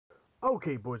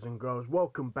Okay, boys and girls,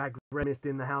 welcome back. Redmissed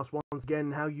in the house once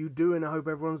again. How you doing? I hope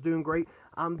everyone's doing great.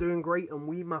 I'm doing great, and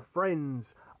we, my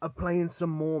friends, are playing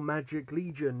some more Magic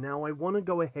Legion. Now, I want to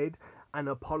go ahead and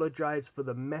apologize for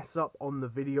the mess up on the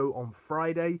video on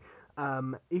Friday.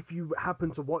 If you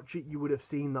happen to watch it, you would have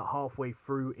seen that halfway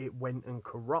through it went and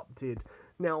corrupted.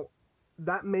 Now,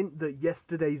 that meant that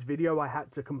yesterday's video I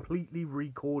had to completely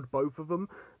record both of them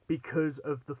because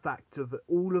of the fact of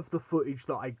all of the footage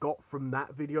that I got from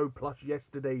that video plus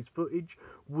yesterday's footage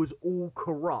was all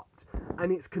corrupt,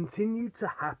 and it's continued to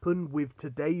happen with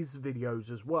today's videos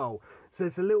as well, so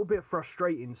it's a little bit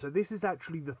frustrating. So this is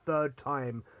actually the third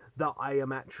time that I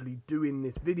am actually doing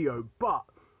this video, but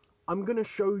I'm going to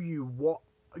show you what,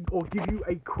 or give you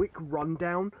a quick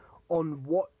rundown on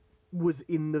what was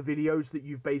in the videos that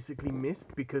you've basically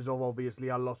missed because of obviously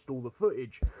I lost all the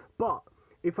footage. But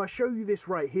if I show you this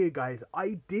right here, guys,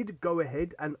 I did go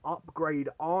ahead and upgrade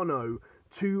Arno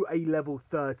to a level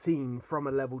 13 from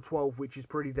a level 12, which is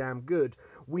pretty damn good.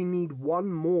 We need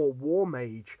one more War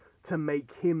Mage to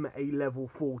make him a level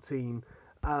 14.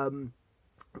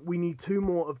 We need two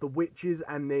more of the Witches,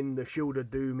 and then the Shield of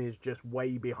Doom is just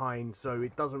way behind, so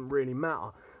it doesn't really matter.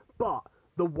 But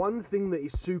the one thing that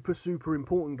is super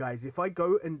important, guys, if I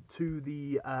go into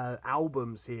the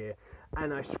albums here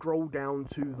and I scroll down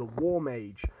to the War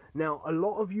Mage, now a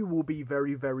lot of you will be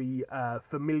very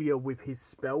familiar with his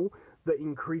spell that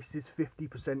increases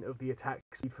 50% of the attack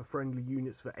speed for friendly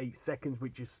units for 8 seconds,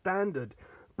 which is standard.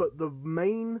 But the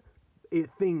main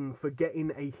thing for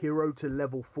getting a hero to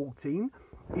level 14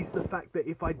 is the fact that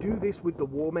if I do this with the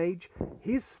War Mage,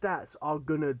 his stats are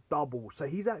gonna double. So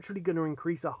he's actually gonna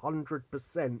increase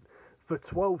 100% for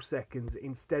 12 seconds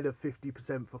instead of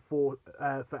 50% for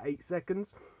 8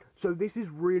 seconds. So this is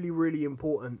really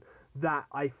important that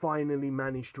I finally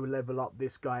managed to level up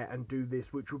this guy and do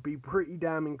this, which would be pretty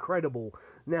damn incredible.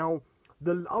 Now,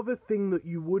 the other thing that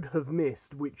you would have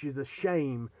missed, which is a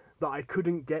shame that I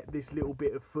couldn't get this little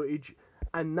bit of footage,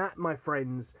 and that, my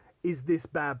friends, is this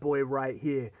bad boy right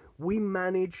here. We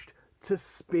managed to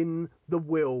spin the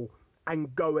wheel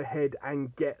and go ahead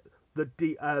and get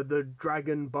the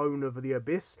Dragon Bone of the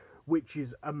Abyss, which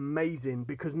is amazing,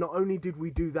 because not only did we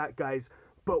do that, guys,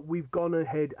 but we've gone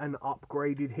ahead and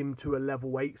upgraded him to a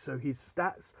level 8, so his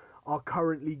stats are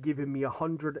currently giving me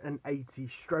 180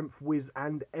 strength, whiz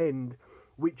and end,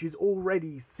 which is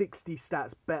already 60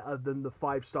 stats better than the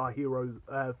 5-star hero,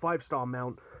 5-star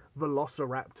mount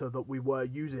Velociraptor that we were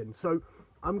using. So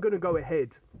I'm going to go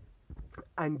ahead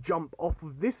and jump off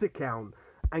of this account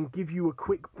and give you a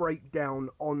quick breakdown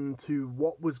onto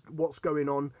what's going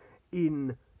on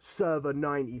in server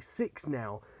 96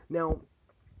 now. Now,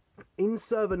 in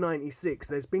server 96,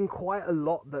 there's been quite a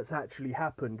lot that's actually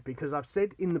happened, because I've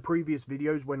said in the previous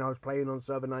videos when I was playing on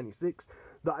server 96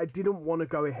 that I didn't want to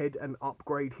go ahead and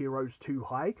upgrade heroes too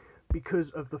high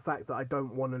because of the fact that I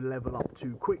don't want to level up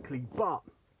too quickly. But,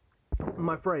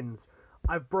 my friends,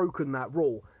 I've broken that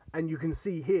rule, and you can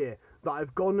see here that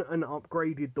I've gone and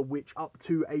upgraded the Witch up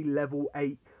to a level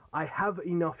 8. I have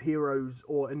enough heroes,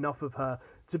 or enough of her,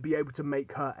 to be able to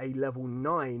make her a level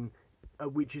 9,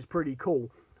 which is pretty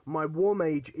cool. My War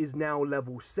Mage is now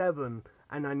level 7,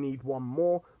 and I need one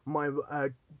more. My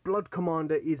Blood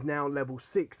Commander is now level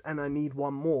 6, and I need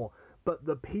one more. But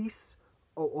the piece,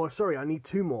 sorry, I need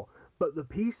 2 more. But the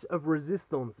piece of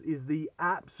resistance is the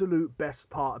absolute best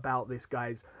part about this,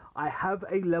 guys. I have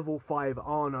a level 5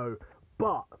 Arno,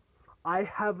 but I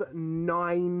have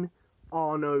 9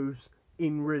 Arnos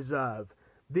in reserve.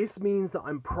 This means that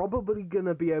I'm probably going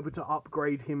to be able to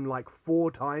upgrade him like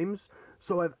 4 times.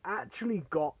 So I've actually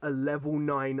got a level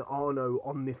 9 Arno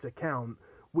on this account,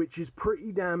 which is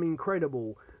pretty damn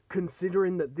incredible,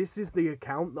 considering that this is the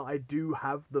account that I do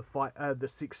have the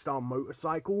 6-star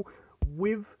motorcycle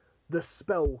with the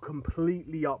spell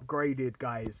completely upgraded,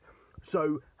 guys.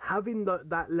 So having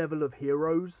that level of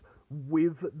heroes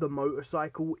with the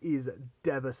motorcycle is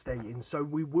devastating. So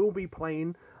we will be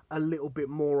playing a little bit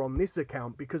more on this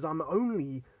account, because I'm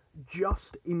only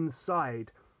just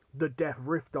inside the Death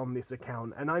Rift on this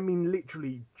account, and I mean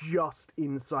literally just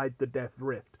inside the Death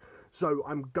Rift. So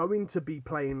I'm going to be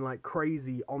playing like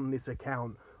crazy on this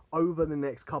account over the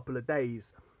next couple of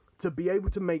days to be able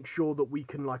to make sure that we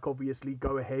can, like, obviously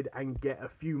go ahead and get a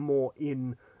few more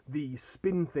in the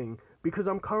spin thing, because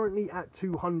I'm currently at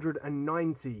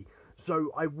 290.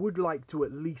 So I would like to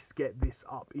at least get this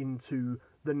up into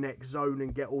the next zone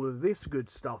and get all of this good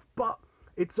stuff. But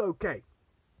it's okay,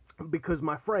 because,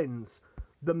 my friends,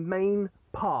 the main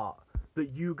part that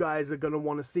you guys are going to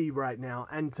want to see right now,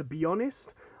 and to be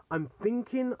honest, I'm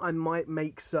thinking I might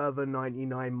make server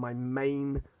 99 my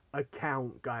main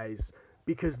account, guys,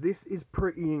 because this is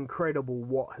pretty incredible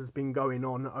what has been going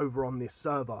on over on this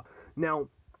server. Now,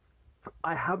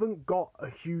 I haven't got a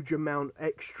huge amount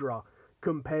extra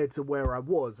compared to where I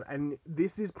was, and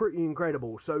this is pretty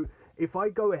incredible. So if I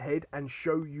go ahead and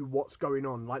show you what's going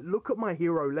on, like look at my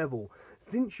hero level.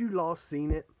 Since you last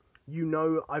seen it, you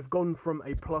know I've gone from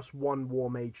a +1 War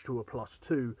Mage to a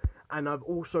 +2, and I've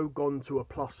also gone to a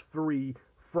 +3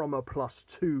 from a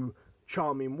 +2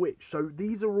 Charming Witch. So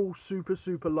these are all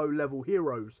super low level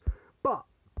heroes. But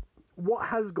what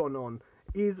has gone on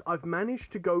is I've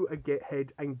managed to go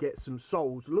ahead and get some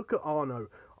souls. Look at Arno.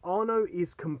 Arno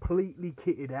is completely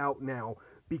kitted out now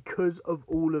because of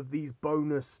all of these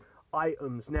bonus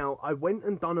items. Now, I went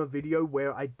and done a video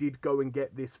where I did go and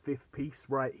get this 5th piece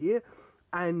right here,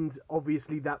 and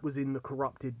obviously that was in the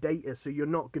corrupted data, so you're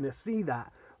not going to see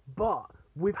that. But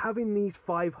with having these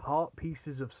 5 heart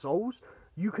pieces of souls,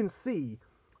 you can see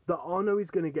that Arno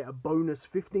is going to get a bonus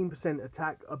 15%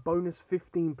 attack, a bonus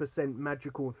 15%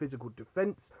 magical and physical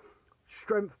defense,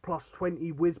 strength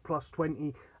 +20, whiz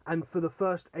 +20, and for the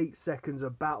first 8 seconds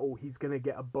of battle, he's going to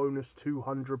get a bonus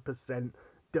 200%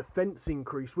 defense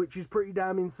increase, which is pretty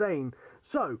damn insane.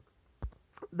 So,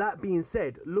 that being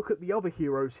said, look at the other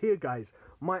heroes here, guys.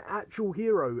 My actual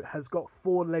hero has got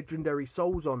 4 legendary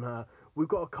souls on her. We've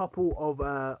got a couple of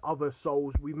other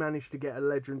souls. We managed to get a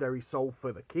legendary soul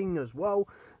for the king as well.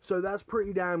 So that's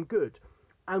pretty damn good.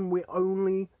 And we're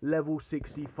only level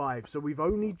 65. So we've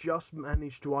only just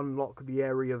managed to unlock the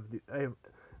area of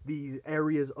these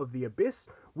areas of the abyss,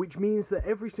 which means that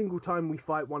every single time we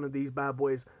fight one of these bad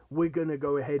boys, we're going to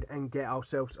go ahead and get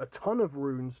ourselves a ton of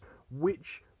runes,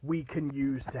 which we can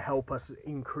use to help us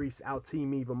increase our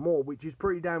team even more, which is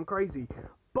pretty damn crazy.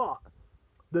 But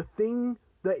the thing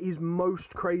that is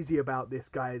most crazy about this,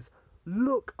 guys,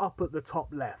 look up at the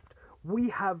top left. We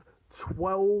have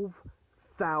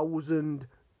 12,000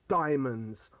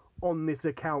 diamonds on this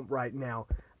account right now.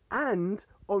 And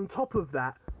on top of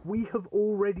that, we have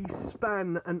already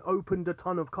spanned and opened a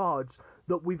ton of cards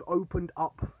that we've opened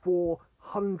up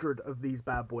 400 of these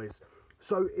bad boys.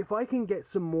 So if I can get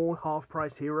some more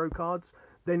half-price hero cards,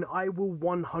 then I will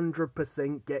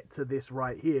 100% get to this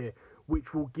right here,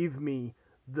 which will give me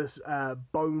this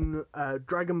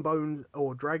dragon bone,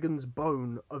 or dragon's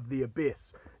bone of the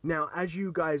abyss. Now, as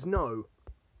you guys know,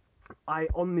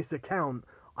 on this account,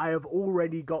 I have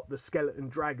already got the skeleton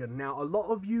dragon. Now, a lot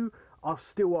of you are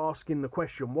still asking the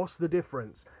question, what's the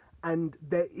difference? And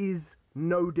there is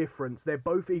no difference. They're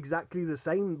both exactly the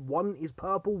same. One is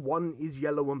purple, one is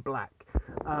yellow and black.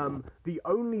 The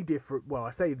only difference, well,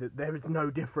 I say that there is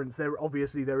no difference.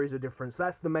 Obviously there is a difference.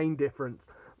 That's the main difference.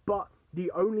 But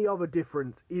the only other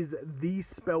difference is these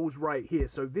spells right here.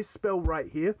 So this spell right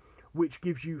here, which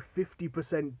gives you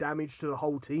 50% damage to the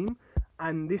whole team,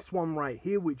 and this one right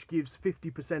here, which gives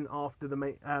 50% after the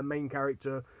main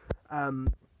character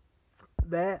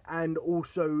there, and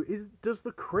also does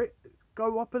the crit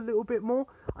go up a little bit more?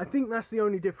 I think that's the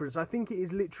only difference. I think it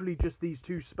is literally just these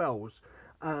 2 spells.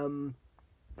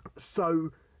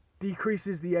 So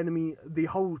decreases the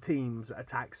whole team's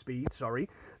attack speed, sorry.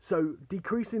 So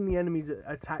decreasing the enemy's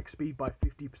attack speed by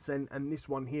 50%, and this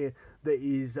one here that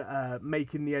is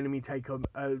making the enemy take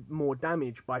more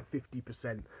damage by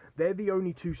 50%. They're the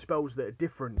only 2 spells that are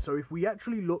different. So if we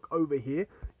actually look over here,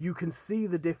 you can see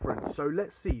the difference. So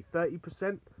let's see,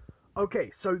 30%. Okay,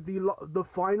 so the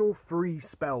final 3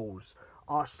 spells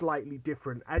are slightly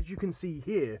different. As you can see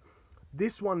here,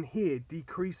 this one here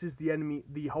decreases the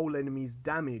whole enemy's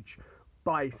damage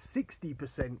by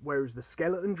 60%, whereas the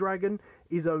skeleton dragon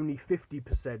is only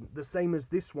 50%. The same as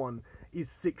this one is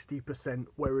 60%,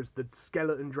 whereas the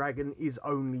skeleton dragon is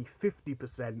only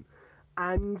 50%.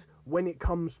 And when it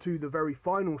comes to the very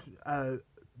final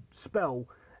spell,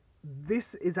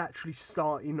 this is actually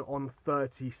starting on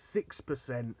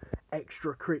 36%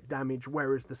 extra crit damage,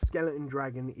 whereas the skeleton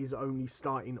dragon is only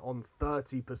starting on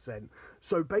 30%.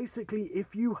 So basically,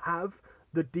 if you have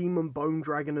the demon bone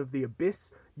dragon of the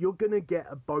abyss, you're gonna get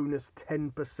a bonus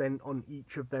 10% on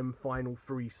each of them final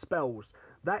 3 spells.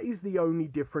 That is the only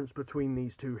difference between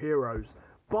these 2 heroes.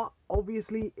 But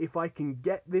obviously, if I can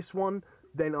get this one,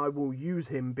 then I will use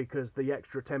him, because the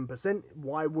extra 10%,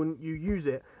 why wouldn't you use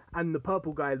it? And the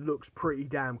purple guy looks pretty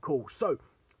damn cool. So,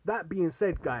 that being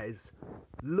said, guys,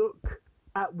 look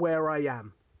at where I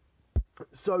am.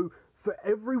 So, for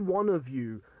every one of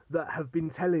you that have been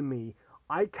telling me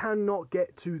I cannot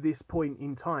get to this point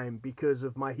in time because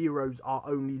of my heroes are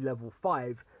only level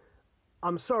 5,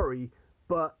 I'm sorry,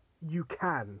 but you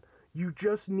can. You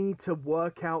just need to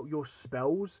work out your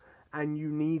spells, and you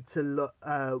need to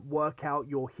work out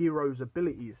your hero's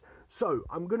abilities. So,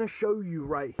 I'm going to show you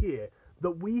right here.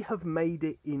 that we have made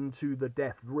it into the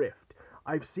Death Rift.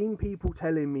 I've seen people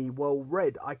telling me, well,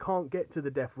 Red, I can't get to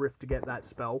the Death Rift to get that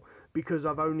spell because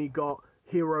I've only got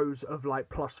heroes of like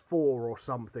 +4 or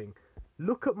something.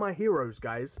 Look at my heroes,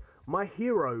 guys. My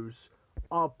heroes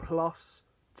are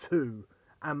 +2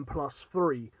 and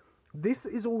 +3. This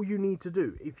is all you need to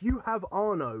do. If you have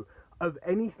Arno of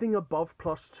anything above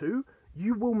 +2,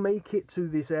 you will make it to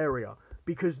this area,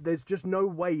 because there's just no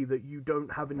way that you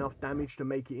don't have enough damage to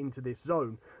make it into this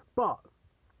zone. But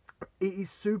it is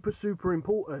super, super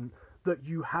important that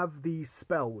you have these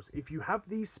spells. If you have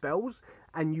these spells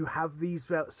and you have these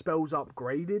spells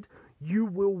upgraded, you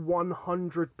will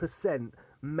 100%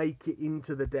 make it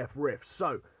into the Death Rift.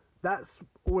 So that's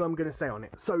all I'm going to say on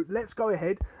it. So let's go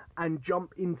ahead and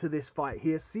jump into this fight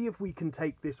here, see if we can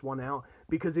take this one out,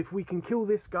 because if we can kill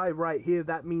this guy right here,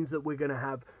 that means that we're going to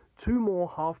have 2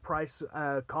 more half-price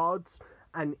cards,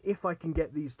 and if I can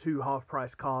get these 2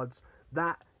 half-price cards,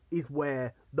 that is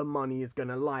where the money is going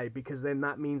to lie, because then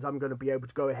that means I'm going to be able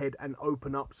to go ahead and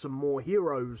open up some more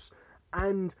heroes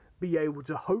and be able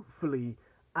to hopefully,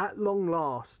 at long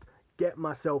last, get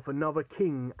myself another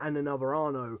King and another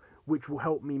Arno, which will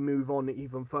help me move on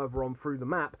even further on through the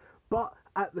map. But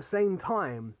at the same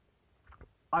time,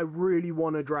 I really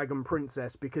want a Dragon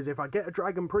Princess, because if I get a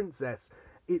Dragon Princess,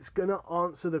 it's going to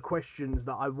answer the questions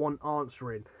that I want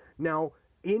answering. Now,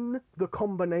 in the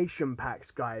combination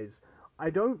packs, guys, I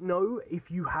don't know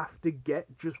if you have to get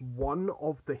just one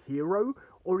of the hero,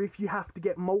 or if you have to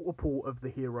get multiple of the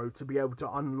hero to be able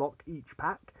to unlock each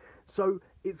pack. So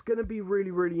it's going to be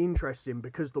really, really interesting,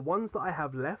 because the ones that I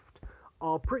have left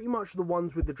are pretty much the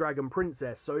ones with the Dragon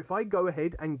Princess. So if I go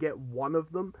ahead and get one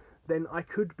of them, then I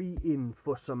could be in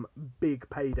for some big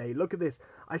payday. Look at this.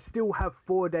 I still have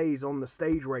 4 days on the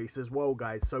stage race as well,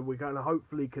 guys. So we're going to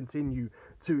hopefully continue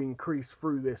to increase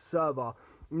through this server.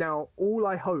 Now, all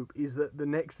I hope is that the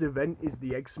next event is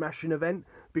the Egg Smashing event,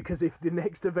 because if the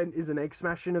next event is an Egg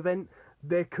Smashing event,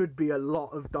 there could be a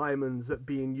lot of diamonds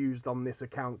being used on this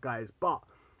account, guys. But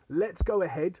let's go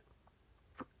ahead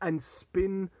and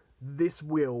spin this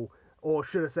wheel, or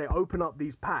should I say open up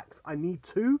these packs. I need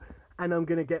 2, and I'm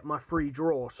going to get my free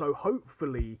draw. So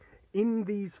hopefully in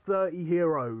these 30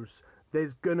 heroes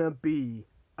there's going to be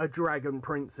a Dragon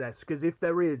Princess, because if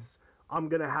there is, I'm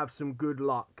going to have some good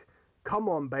luck. Come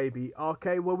on, baby.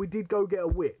 Okay, well, we did go get a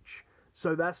witch,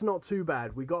 so that's not too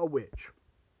bad. We got a witch.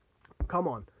 Come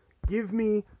on, give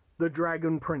me the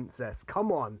Dragon Princess.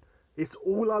 Come on, it's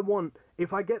all I want.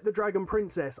 If I get the Dragon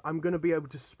Princess, I'm going to be able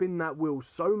to spin that wheel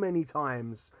so many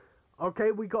times.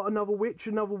 Okay, we got another witch,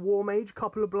 another war mage,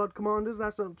 couple of blood commanders.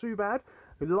 That's not too bad.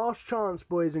 Last chance,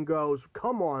 boys and girls.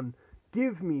 Come on,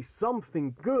 give me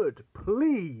something good,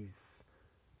 please.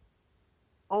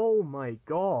 Oh my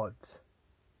god.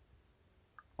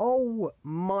 Oh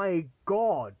my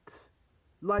god.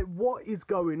 Like, what is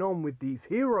going on with these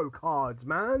hero cards,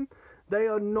 man? They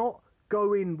are not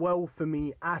going well for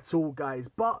me at all, guys.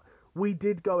 But we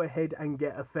did go ahead and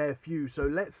get a fair few. So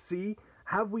let's see.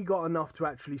 Have we got enough to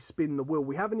actually spin the wheel?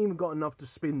 We haven't even got enough to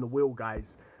spin the wheel,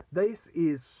 guys. This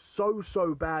is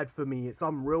so bad for me. It's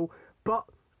unreal. But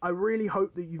I really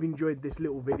hope that you've enjoyed this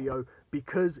little video,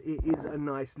 because it is a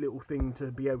nice little thing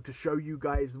to be able to show you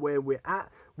guys where we're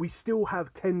at. We still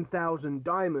have 10,000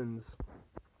 diamonds.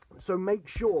 So make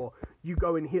sure you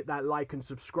go and hit that like and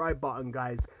subscribe button,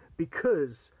 guys,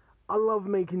 because I love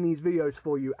making these videos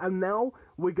for you. And now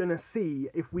we're going to see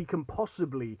if we can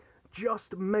possibly,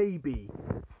 just maybe,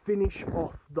 finish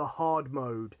off the hard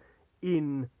mode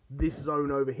in this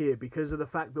zone over here, because of the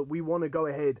fact that we want to go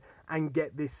ahead and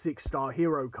get this 6-star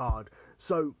hero card.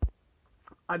 So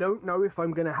I don't know if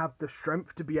I'm going to have the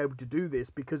strength to be able to do this,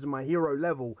 because my hero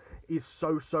level is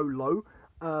so low.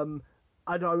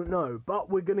 I don't know, but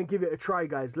we're going to give it a try,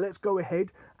 guys. Let's go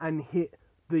ahead and hit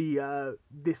the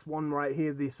this one right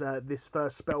here, this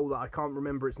first spell that I can't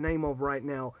remember its name of right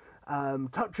now.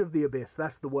 Touch of the Abyss,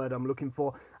 that's the word I'm looking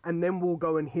for. And then we'll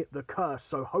go and hit the curse,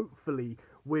 so hopefully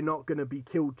we're not going to be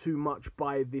killed too much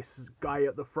by this guy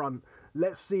at the front.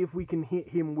 Let's see if we can hit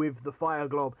him with the fire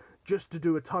globe, just to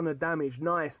do a ton of damage.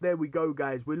 Nice, there we go,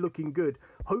 guys. We're looking good.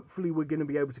 Hopefully we're going to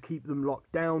be able to keep them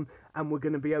locked down, and we're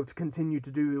going to be able to continue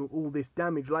to do all this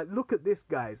damage. Like, look at this,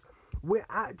 guys. We're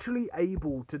actually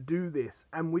able to do this,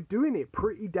 and we're doing it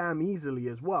pretty damn easily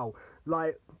as well.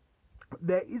 Like,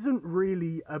 there isn't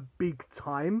really a big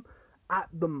time at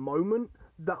the moment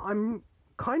that I'm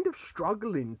kind of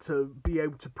struggling to be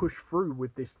able to push through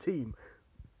with this team.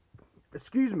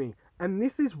 Excuse me. And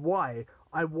this is why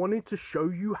I wanted to show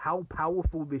you how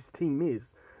powerful this team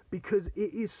is, because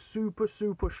it is super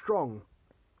strong,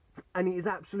 and it is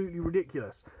absolutely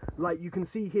ridiculous. Like, you can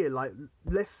see here, like,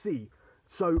 let's see.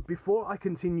 So before I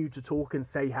continue to talk and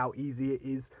say how easy it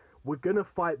is, we're going to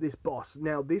fight this boss.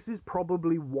 Now, this is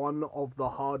probably one of the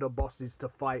harder bosses to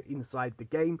fight inside the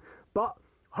game, but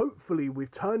hopefully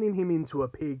with turning him into a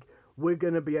pig, we're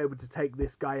going to be able to take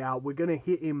this guy out. We're going to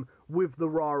hit him with the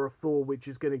Ra of Thor, which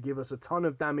is going to give us a ton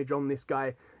of damage on this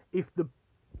guy.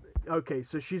 Okay,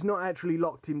 so she's not actually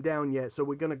locked him down yet, so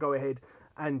we're going to go ahead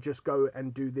and just go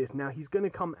and do this. Now, he's going to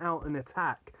come out and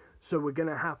attack, so we're going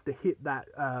to have to hit that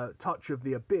touch of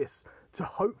the abyss to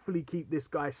hopefully keep this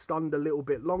guy stunned a little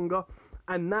bit longer.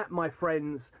 And that, my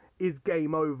friends, is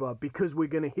game over, because we're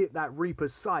going to hit that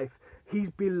Reaper's Scythe. He's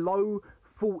below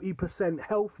 40%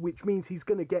 health, which means he's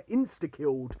going to get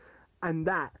insta-killed. And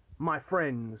that, my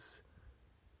friends,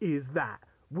 is that.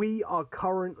 We are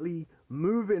currently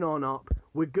moving on up.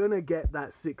 We're going to get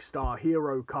that 6-star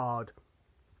hero card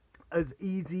as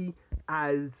easy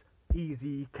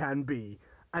can be.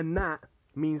 And that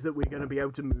means that we're going to be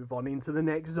able to move on into the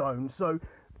next zone. So,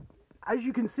 as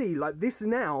you can see, like, this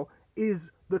now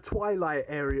is the Twilight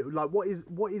area. Like, what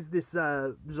is this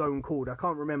zone called? I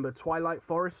can't remember. Twilight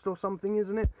Forest or something,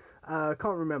 isn't it? I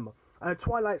can't remember.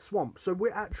 Twilight Swamp. So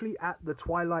we're actually at the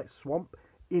Twilight Swamp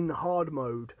in hard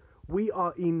mode. We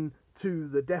are into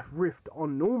the Death Rift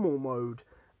on normal mode,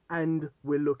 and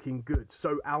we're looking good.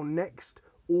 So our next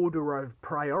order of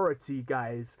priority,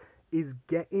 guys, is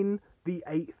getting the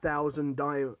 8,000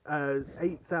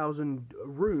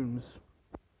 runes,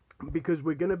 because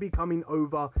we're going to be coming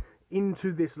over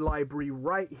into this library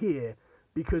right here,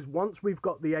 because once we've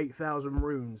got the 8,000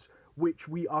 runes, which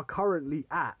we are currently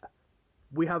at,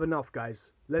 we have enough, guys.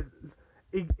 Let's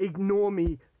ignore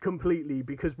me completely,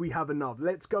 because we have enough.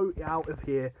 Let's go out of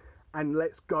here and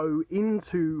let's go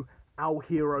into our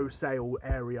hero sale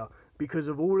area, because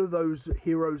of all of those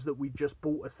heroes that we just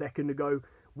bought a second ago.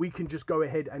 We can just go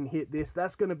ahead and hit this.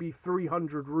 That's going to be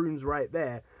 300 runes right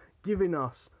there, giving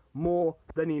us more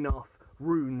than enough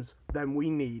runes than we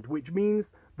need, which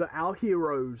means that our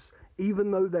heroes,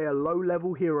 even though they are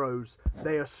low-level heroes,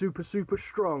 they are super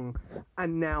strong,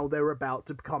 and now they're about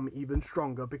to become even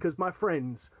stronger, because, my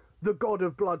friends, the God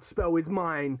of Blood spell is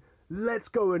mine. Let's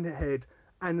go ahead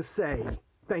and say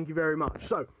thank you very much.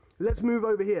 So let's move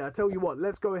over here. I tell you what,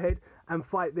 let's go ahead and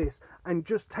fight this, and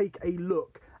just take a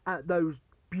look at those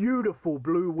beautiful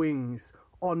blue wings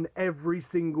on every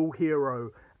single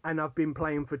hero. And I've been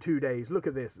playing for 2 days. Look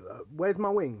at this. Where's my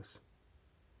wings?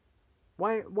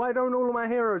 Why don't all of my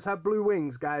heroes have blue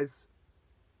wings, guys?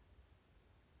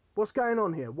 What's going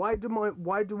on here? Why do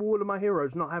all of my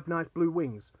heroes not have nice blue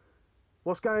wings?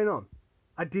 What's going on?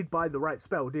 I did buy the right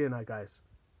spell, didn't I, guys?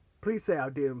 Please say I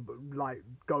didn't, like,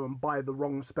 go and buy the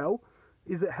wrong spell.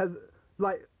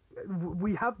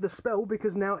 We have the spell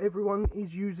because now everyone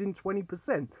is using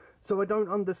 20%. So I don't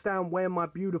understand where my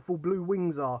beautiful blue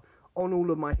wings are on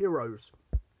all of my heroes.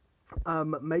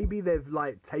 Maybe they've,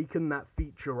 like, taken that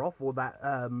feature off, or that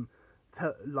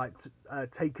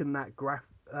taken that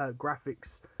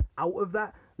graphics out of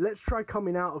that. Let's try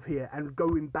coming out of here and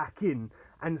going back in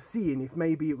and seeing if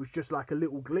maybe it was just like a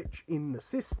little glitch in the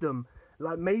system.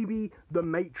 Like, maybe the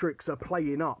Matrix are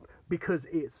playing up because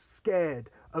it's scared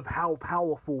of how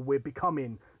powerful we're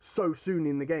becoming so soon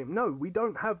in the game. No, we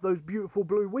don't have those beautiful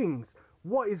blue wings.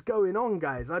 What is going on,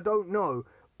 guys? I don't know.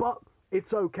 But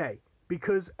it's okay,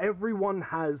 because everyone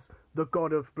has the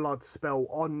God of Blood spell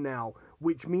on now,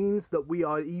 which means that we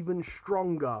are even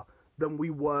stronger than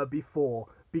we were before,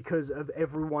 because of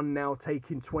everyone now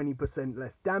taking 20%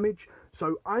 less damage.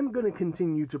 So I'm going to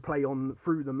continue to play on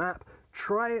through the map,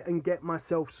 try and get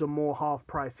myself some more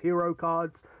half-price hero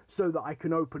cards, so that I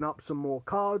can open up some more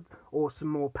cards or some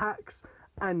more packs,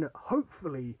 and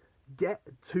hopefully get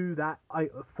to that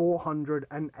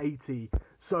 480.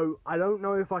 So I don't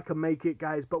know if I can make it,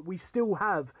 guys, but we still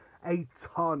have a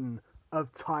ton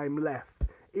of time left.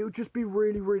 It would just be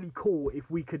really cool if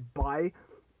we could buy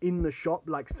in the shop,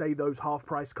 like, say, those half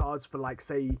price cards for, like,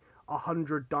 say,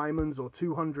 100 diamonds or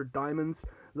 200 diamonds.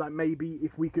 Like, maybe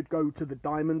if we could go to the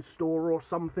diamond store or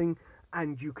something,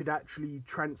 and you could actually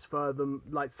transfer them.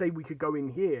 Like, say we could go in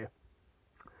here,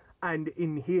 and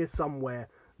in here somewhere,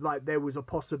 like, there was a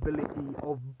possibility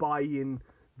of buying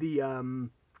the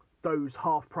those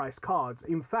half-price cards.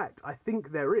 In fact, I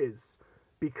think there is,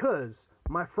 because,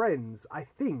 my friends, I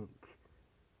think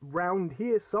round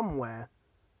here somewhere,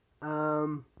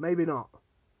 maybe not.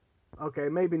 Okay,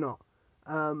 maybe not.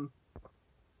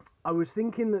 I was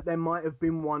thinking that there might have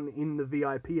been one in the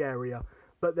VIP area,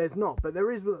 but there's not. But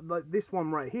there is, like, this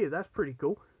one right here. That's pretty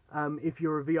cool. If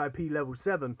you're a VIP level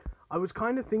 7. I was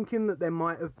kind of thinking that there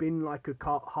might have been, like, a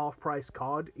half-price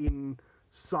card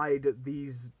inside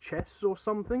these chests or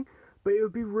something. But it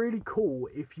would be really cool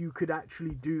if you could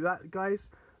actually do that, guys.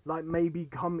 Like, maybe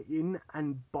come in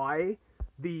and buy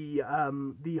the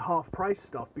half price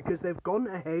stuff, because they've gone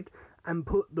ahead and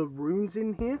put the runes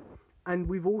in here, and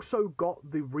we've also got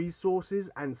the resources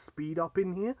and speed up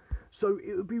in here. So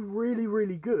it would be really,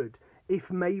 really good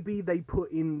if maybe they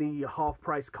put in the half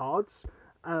price cards,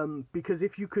 because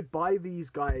if you could buy these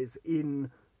guys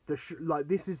in the like,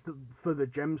 this is for the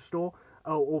gem store,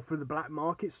 or for the black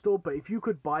market store, but if you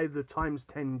could buy the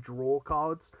 ×10 draw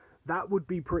cards, that would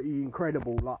be pretty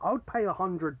incredible. Like, I would pay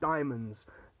 100 diamonds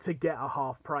to get a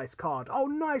half price card. Oh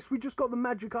nice, we just got the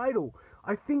magic idol.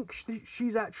 I think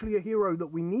she's actually a hero that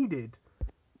we needed.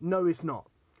 No, it's not.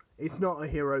 It's not a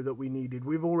hero that we needed.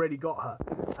 We've already got her.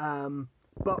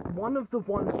 But one of the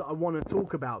ones that I want to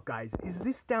talk about, guys, is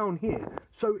this down here.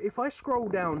 So if I scroll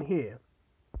down here,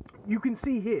 you can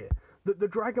see here that the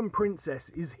Dragon Princess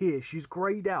is here. She's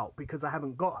greyed out because I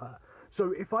haven't got her.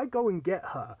 So if I go and get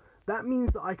her, that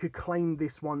means that I could claim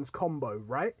this one's combo,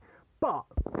 right? But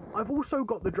I've also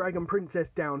got the Dragon Princess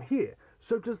down here.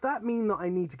 So does that mean that I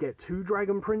need to get 2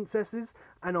 Dragon Princesses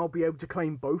and I'll be able to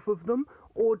claim both of them?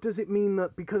 Or does it mean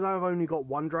that because I've only got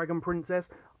 1 Dragon Princess,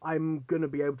 I'm going to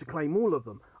be able to claim all of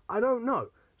them? I don't know.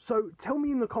 So tell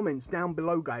me in the comments down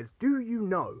below, guys. Do you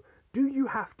know? Do you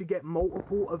have to get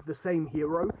multiple of the same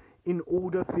hero in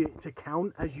order for it to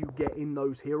count as you get in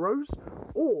those heroes?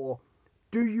 Or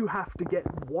do you have to get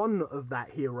 1 of that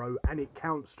hero and it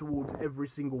counts towards every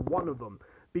single one of them?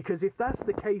 Because if that's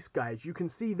the case, guys, you can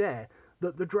see there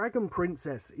that the Dragon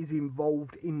Princess is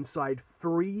involved inside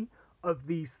 3 of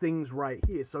these things right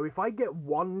here. So if I get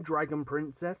 1 Dragon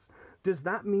Princess, does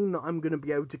that mean that I'm going to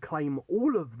be able to claim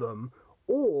all of them?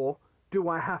 Or do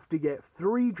I have to get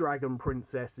 3 Dragon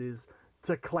Princesses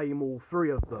to claim all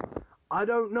 3 of them? I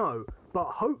don't know, but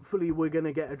hopefully we're going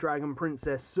to get a Dragon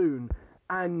Princess soon,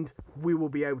 and we will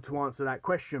be able to answer that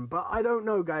question. But I don't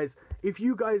know, guys. If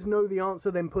you guys know the answer,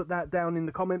 then put that down in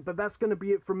the comment. But that's going to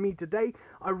be it from me today.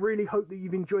 I really hope that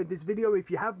you've enjoyed this video.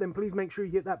 If you have, then please make sure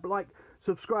you hit that like,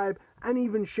 subscribe, and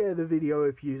even share the video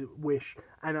if you wish.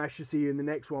 And I shall see you in the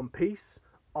next one. Peace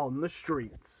on the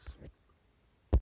streets.